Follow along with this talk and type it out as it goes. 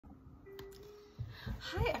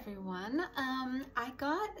Hi everyone. I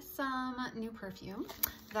got some new perfume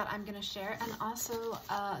that I'm gonna share, and also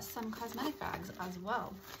some cosmetic bags as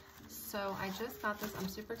well. So I just got this. I'm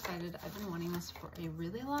super excited. I've been wanting this for a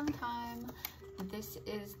really long time. This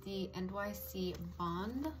is the NYC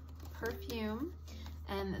Bond perfume,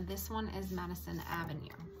 and this one is Madison Avenue.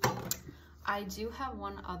 I do have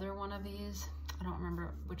one other one of these. I don't remember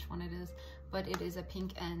which one it is, but it is a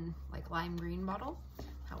pink and like lime green bottle.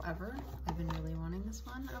 However, I've been really wanting this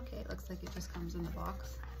one. Okay, it looks like it just comes in the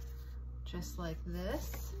box, just like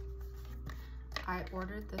this. I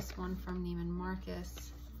ordered this one from Neiman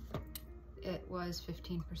Marcus. It was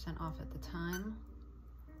 15% off at the time.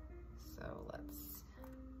 So let's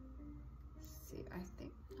see, I don't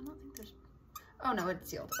think there's, oh no, it's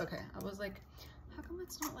sealed. Okay, I was like, how come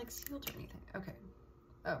it's not like sealed or anything? Okay,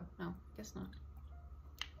 oh no, I guess not.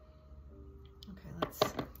 Okay,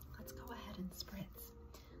 let's go ahead and spritz.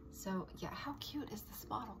 So yeah, how cute is this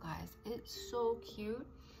bottle, guys? It's so cute,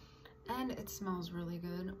 and it smells really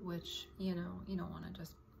good, which, you know, you don't want to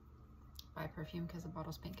just buy perfume because the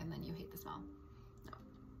bottle's pink and then you hate the smell. No.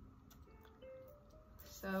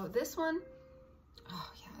 So this one,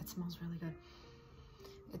 oh yeah, it smells really good.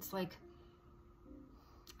 It's like,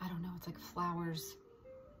 I don't know, it's like flowers.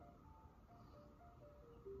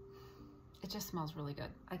 It just smells really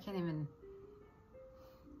good. I can't even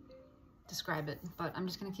describe it, but I'm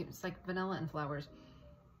just gonna keep, it's like vanilla and flowers.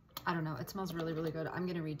 I don't know, it smells really, really good. I'm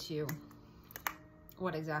gonna read to you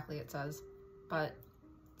what exactly it says, but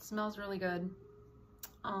it smells really good.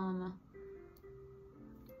 I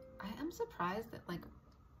am surprised that like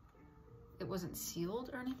it wasn't sealed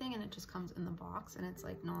or anything, and it just comes in the box, and it's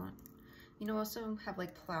like not, you know, also have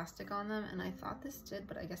like plastic on them, and I thought this did,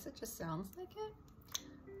 but I guess it just sounds like it.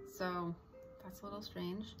 So that's a little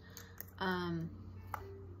strange.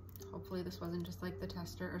 Hopefully this wasn't just like the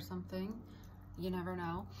tester or something. You never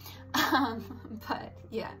know. But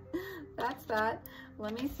yeah, that's that.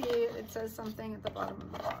 Let me see, it says something at the bottom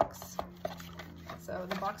of the box. So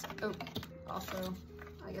the box, oh, also,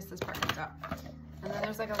 I guess this part comes out. And then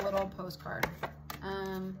there's like a little postcard.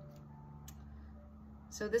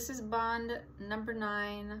 So this is Bond number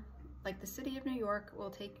 9, like the city of New York will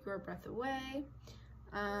take your breath away.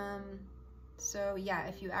 So yeah,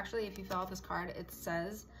 if you fill out this card, it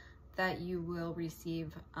says that you will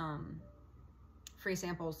receive free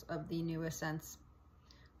samples of the newest scents.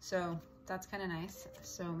 So that's kind of nice.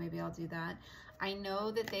 So maybe I'll do that. I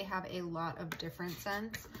know that they have a lot of different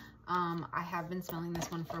scents. I have been smelling this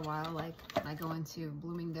one for a while, like when I go into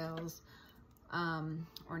Bloomingdale's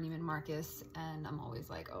or Neiman Marcus, and I'm always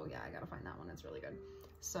like, oh yeah, I gotta find that one, it's really good.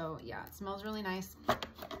 So yeah, it smells really nice,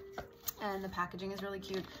 and the packaging is really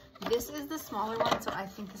cute. This is the smaller one, so I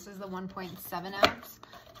think this is the 1.7 ounce.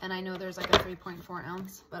 And I know there's like a 3.4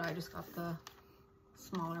 ounce, but I just got the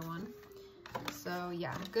smaller one. So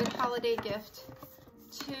yeah, good holiday gift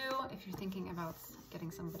too. If you're thinking about getting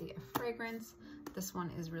somebody a fragrance, this one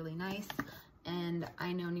is really nice. And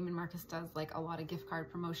I know Neiman Marcus does like a lot of gift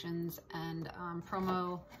card promotions and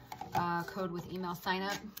promo code with email sign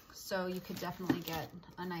up. So you could definitely get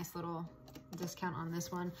a nice little discount on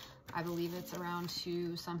this one. I believe it's around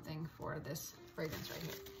 2 something for this fragrance right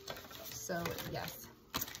here. So yes.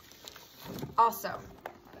 Also,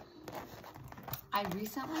 I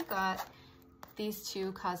recently got these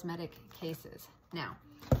 2 cosmetic cases. Now,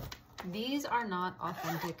 these are not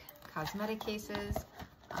authentic cosmetic cases.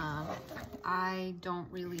 I don't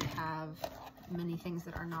really have many things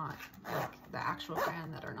that are not like the actual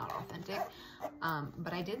brand that are not authentic.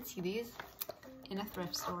 But I did see these in a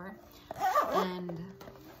thrift store, and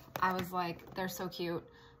I was like, they're so cute.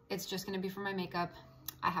 It's just gonna be for my makeup.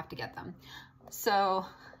 I have to get them. So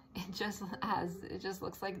it just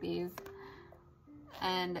looks like these,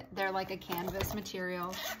 and they're like a canvas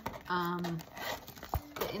material.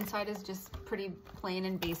 The inside is just pretty plain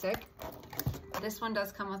and basic. This one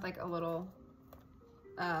does come with like a little,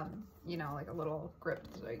 you know, like a little grip,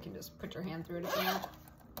 so you can just put your hand through it if you want.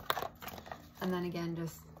 And then again,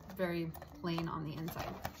 just very plain on the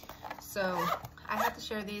inside. So I had to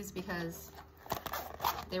share these because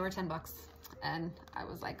they were 10 bucks, and I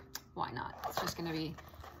was like, why not? It's just gonna be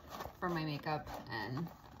for my makeup, and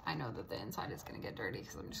I know that the inside is gonna get dirty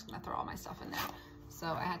because I'm just gonna throw all my stuff in there. So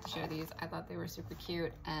I had to share these. I thought they were super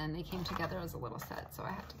cute, and they came together as a little set, so I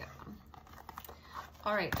had to get them.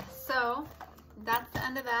 All right, so that's the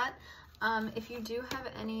end of that. If you do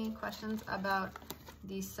have any questions about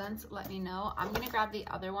these scents, let me know. I'm gonna grab the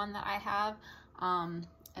other one that I have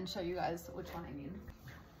and show you guys which one I mean.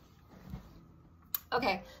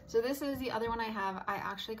 Okay, so this is the other one I have. I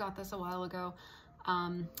actually got this a while ago.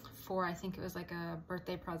 for, I think it was like a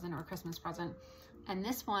birthday present or a Christmas present. And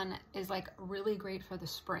this one is like really great for the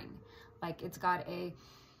spring. Like it's got a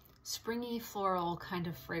springy floral kind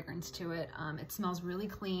of fragrance to it. It smells really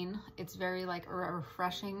clean. It's very like a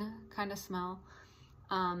refreshing kind of smell.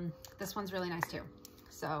 This one's really nice too.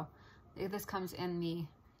 So this comes in the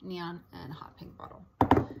neon and hot pink bottle.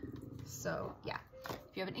 So yeah,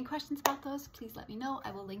 if you have any questions about those, please let me know.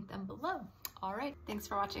 I will link them below. All right, thanks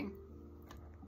for watching.